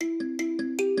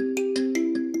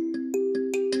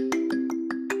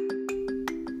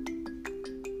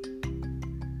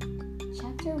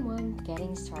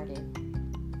getting started.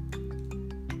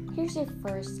 Here's your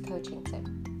first coaching tip.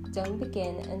 Don't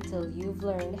begin until you've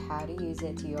learned how to use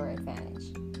it to your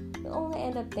advantage. You'll only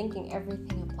end up thinking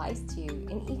everything applies to you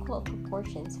in equal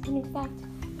proportions when in fact,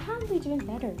 probably doing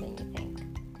better than you think.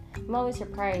 I'm always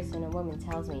surprised when a woman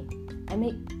tells me, I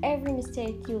made every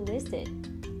mistake you listed.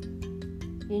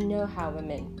 You know how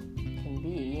women can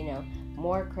be,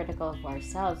 more critical of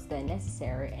ourselves than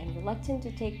necessary and reluctant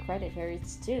to take credit where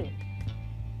it's due.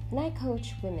 When I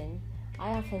coach women, I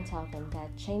often tell them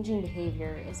that changing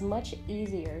behavior is much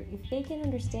easier if they can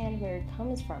understand where it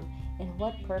comes from and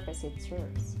what purpose it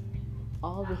serves.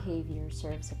 All behavior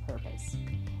serves a purpose.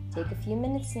 Take a few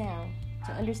minutes now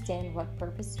to understand what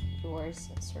purpose yours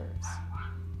serves.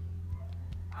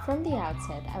 From the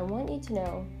outset, I want you to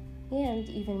know, and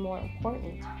even more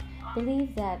important,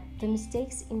 believe that the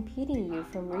mistakes impeding you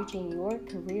from reaching your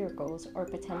career goals or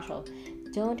potential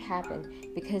don't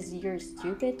happen because you're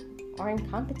stupid or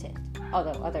incompetent,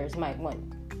 although others might want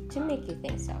to make you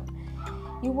think so.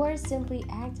 You are simply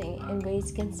acting in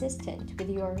ways consistent with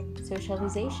your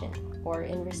socialization or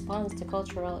in response to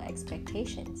cultural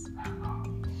expectations.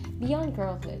 Beyond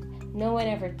girlhood, no one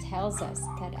ever tells us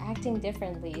that acting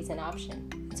differently is an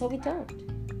option, so we don't.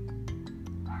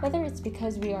 Whether it's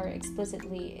because we are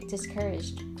explicitly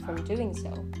discouraged from doing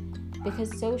so,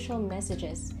 because social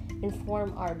messages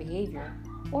inform our behavior,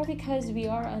 or because we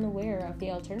are unaware of the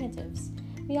alternatives,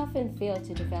 we often fail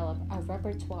to develop a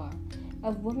repertoire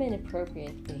of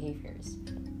women-appropriate behaviors.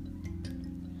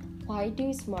 Why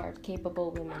do smart,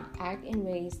 capable women act in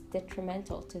ways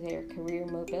detrimental to their career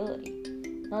mobility,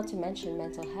 not to mention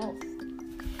mental health?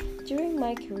 During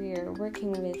my career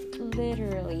working with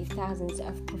literally thousands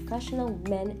of professional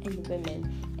men and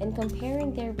women and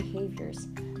comparing their behaviors,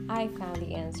 I found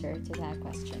the answer to that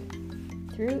question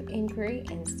through inquiry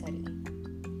and study.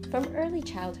 From early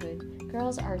childhood,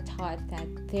 girls are taught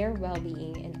that their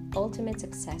well-being and ultimate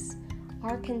success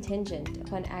are contingent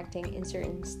upon acting in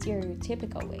certain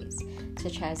stereotypical ways,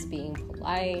 such as being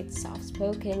polite,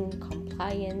 soft-spoken,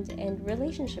 compliant, and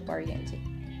relationship-oriented.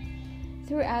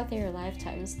 Throughout their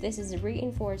lifetimes, this is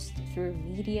reinforced through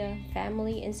media,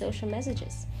 family, and social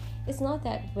messages. It's not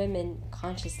that women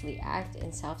consciously act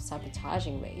in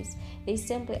self-sabotaging ways, they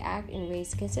simply act in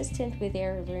ways consistent with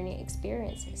their learning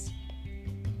experiences.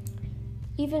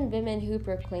 Even women who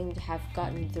proclaim to have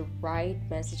gotten the right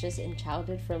messages in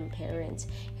childhood from parents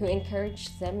who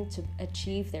encouraged them to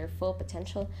achieve their full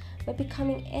potential by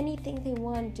becoming anything they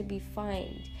want to be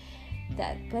find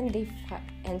that when they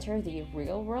enter the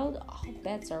real world, all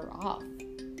bets are off.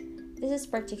 This is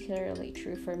particularly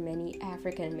true for many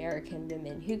African American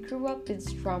women who grew up with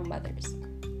strong mothers.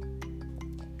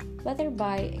 Whether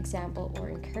by example or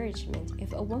encouragement,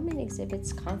 if a woman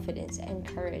exhibits confidence and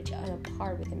courage on a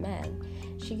par with a man,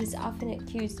 she is often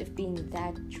accused of being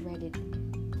that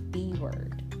dreaded B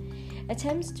word.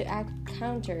 Attempts to act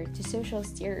counter to social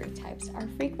stereotypes are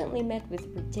frequently met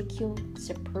with ridicule,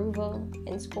 disapproval,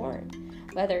 and scorn.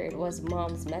 Whether it was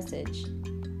mom's message,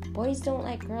 boys don't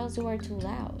like girls who are too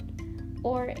loud,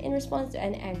 or in response to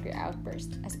an angry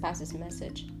outburst, a spouse's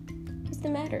message, what's the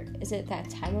matter? Is it that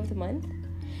time of the month?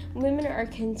 Women are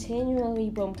continually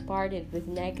bombarded with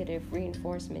negative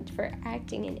reinforcement for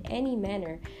acting in any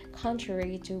manner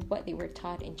contrary to what they were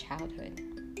taught in childhood.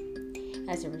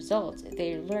 As a result,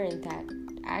 they learn that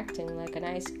acting like a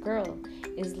nice girl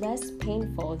is less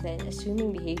painful than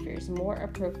assuming behaviors more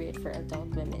appropriate for adult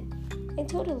women and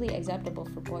totally acceptable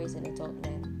for boys and adult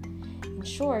men. In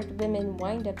short, women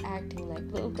wind up acting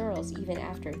like little girls even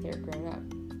after they're grown up.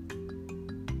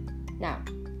 Now,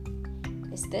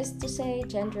 is this to say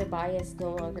gender bias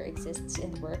no longer exists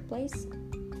in the workplace?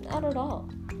 Not at all.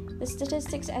 The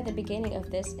statistics at the beginning of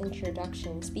this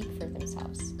introduction speak for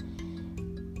themselves.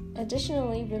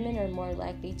 Additionally, women are more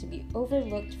likely to be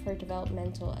overlooked for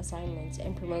developmental assignments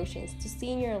and promotions to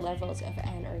senior levels of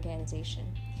an organization.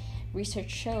 Research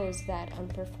shows that on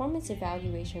performance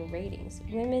evaluation ratings,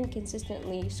 women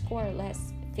consistently score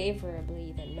less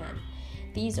favorably than men.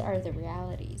 These are the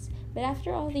realities. But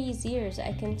after all these years,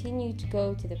 I continue to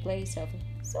go to the place of,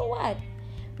 so what?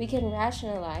 We can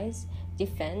rationalize,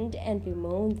 defend, and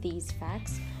bemoan these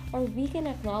facts, or we can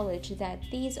acknowledge that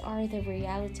these are the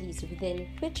realities within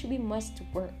which we must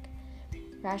work.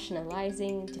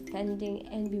 Rationalizing, defending,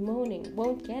 and bemoaning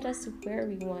won't get us where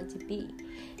we want to be.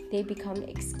 They become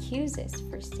excuses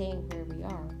for staying where we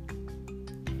are.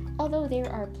 Although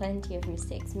there are plenty of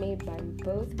mistakes made by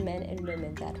both men and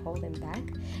women that hold them back,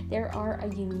 there are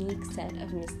a unique set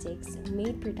of mistakes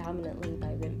made predominantly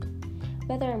by women.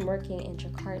 Whether I'm working in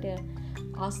Jakarta,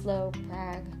 Oslo,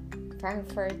 Prague,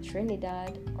 Frankfurt,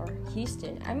 Trinidad, or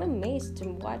Houston, I'm amazed to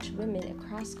watch women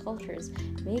across cultures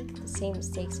make the same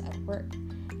mistakes at work.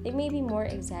 They may be more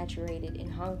exaggerated in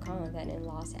Hong Kong than in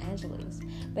Los Angeles,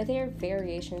 but they are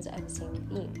variations of the same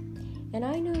theme. And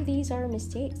I know these are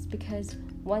mistakes because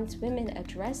once women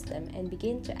address them and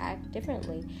begin to act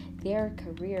differently, their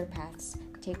career paths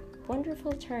take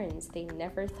wonderful turns they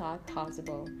never thought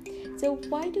possible. So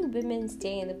why do women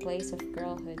stay in the place of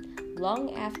girlhood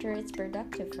long after it's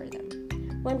productive for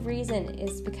them? One reason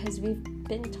is because we've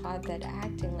been taught that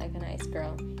acting like a nice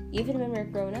girl, even when we're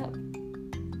grown up,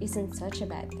 isn't such a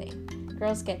bad thing.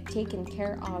 Girls get taken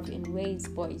care of in ways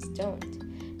boys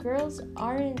don't. Girls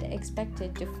aren't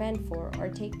expected to fend for or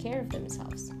take care of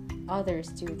themselves. Others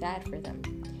do that for them.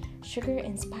 Sugar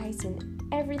and spice and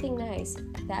everything nice,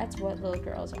 that's what little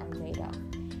girls are made of.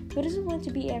 Who doesn't want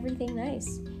to be everything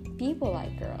nice? People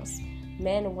like girls.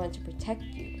 Men want to protect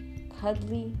you.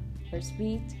 Cuddly or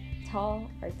sweet, tall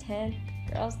or tan,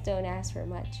 girls don't ask for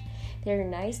much. They're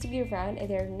nice to be around and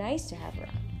they're nice to have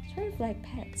around. Sort of like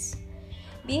pets.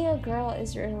 Being a girl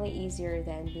is certainly easier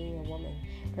than being a woman.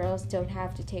 Girls don't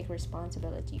have to take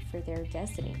responsibility for their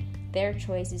destiny. Their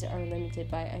choices are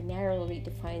limited by a narrowly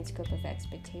defined scope of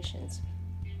expectations.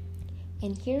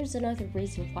 And here's another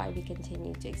reason why we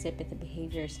continue to exhibit the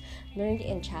behaviors learned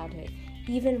in childhood,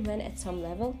 even when at some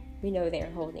level we know they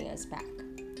are holding us back.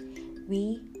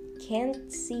 We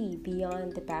can't see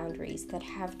beyond the boundaries that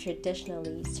have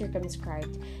traditionally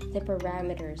circumscribed the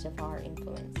parameters of our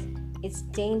influence. It's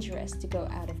dangerous to go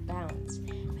out of bounds.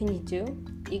 When you do,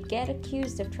 you get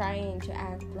accused of trying to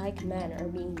act like men or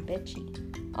being bitchy.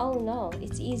 All in all,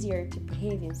 it's easier to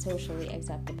behave in socially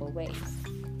acceptable ways.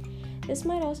 This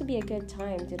might also be a good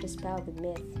time to dispel the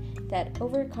myth that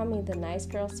overcoming the nice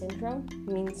girl syndrome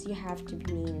means you have to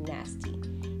be mean and nasty.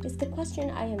 It's the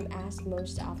question I am asked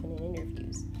most often in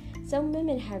interviews. Some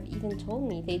women have even told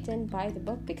me they didn't buy the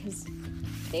book because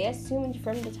they assumed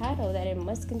from the title that it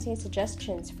must contain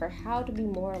suggestions for how to be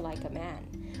more like a man.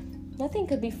 Nothing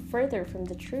could be further from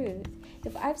the truth.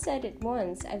 If I've said it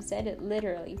once, I've said it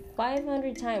literally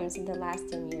 500 times in the last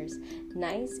 10 years.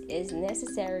 Nice is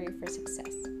necessary for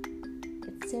success.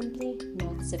 It's simply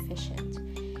not sufficient.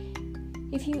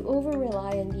 If you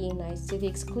over-rely on being nice to the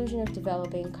exclusion of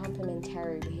developing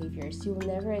complementary behaviors, you will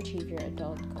never achieve your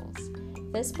adult goals.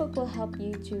 This book will help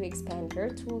you to expand your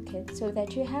toolkit so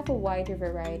that you have a wider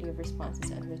variety of responses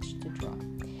on which to draw.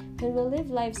 When we live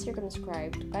lives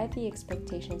circumscribed by the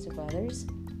expectations of others,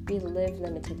 we live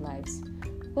limited lives.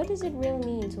 What does it really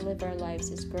mean to live our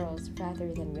lives as girls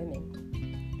rather than women?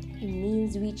 It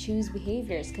means we choose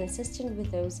behaviors consistent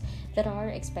with those that are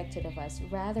expected of us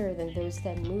rather than those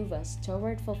that move us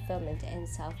toward fulfillment and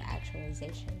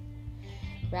self-actualization.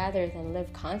 Rather than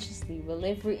live consciously, we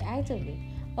live reactively.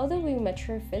 Although we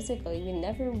mature physically, we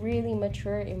never really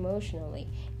mature emotionally,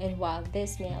 and while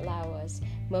this may allow us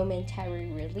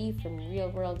momentary relief from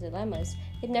real-world dilemmas,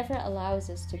 it never allows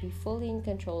us to be fully in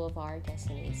control of our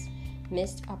destinies.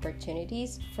 Missed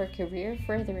opportunities for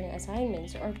career-furthering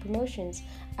assignments or promotions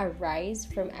arise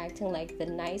from acting like the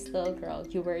nice little girl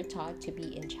you were taught to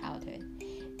be in childhood.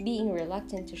 Being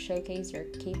reluctant to showcase your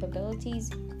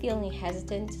capabilities, feeling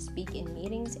hesitant to speak in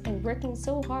meetings, and working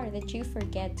so hard that you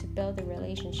forget to build the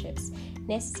relationships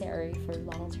necessary for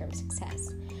long-term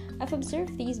success. I've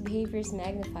observed these behaviors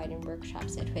magnified in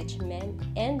workshops at which men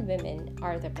and women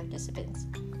are the participants.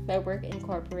 My work in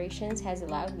corporations has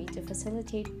allowed me to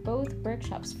facilitate both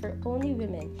workshops for only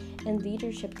women and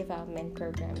leadership development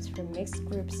programs for mixed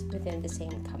groups within the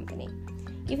same company.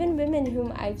 Even women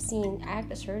whom I've seen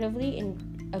act assertively in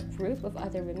a group of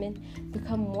other women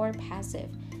become more passive,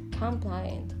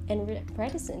 compliant, and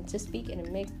reticent to speak in a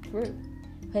mixed group.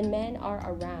 When men are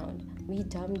around, we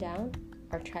dumb down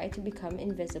or try to become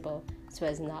invisible so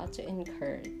as not to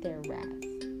incur their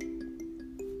wrath.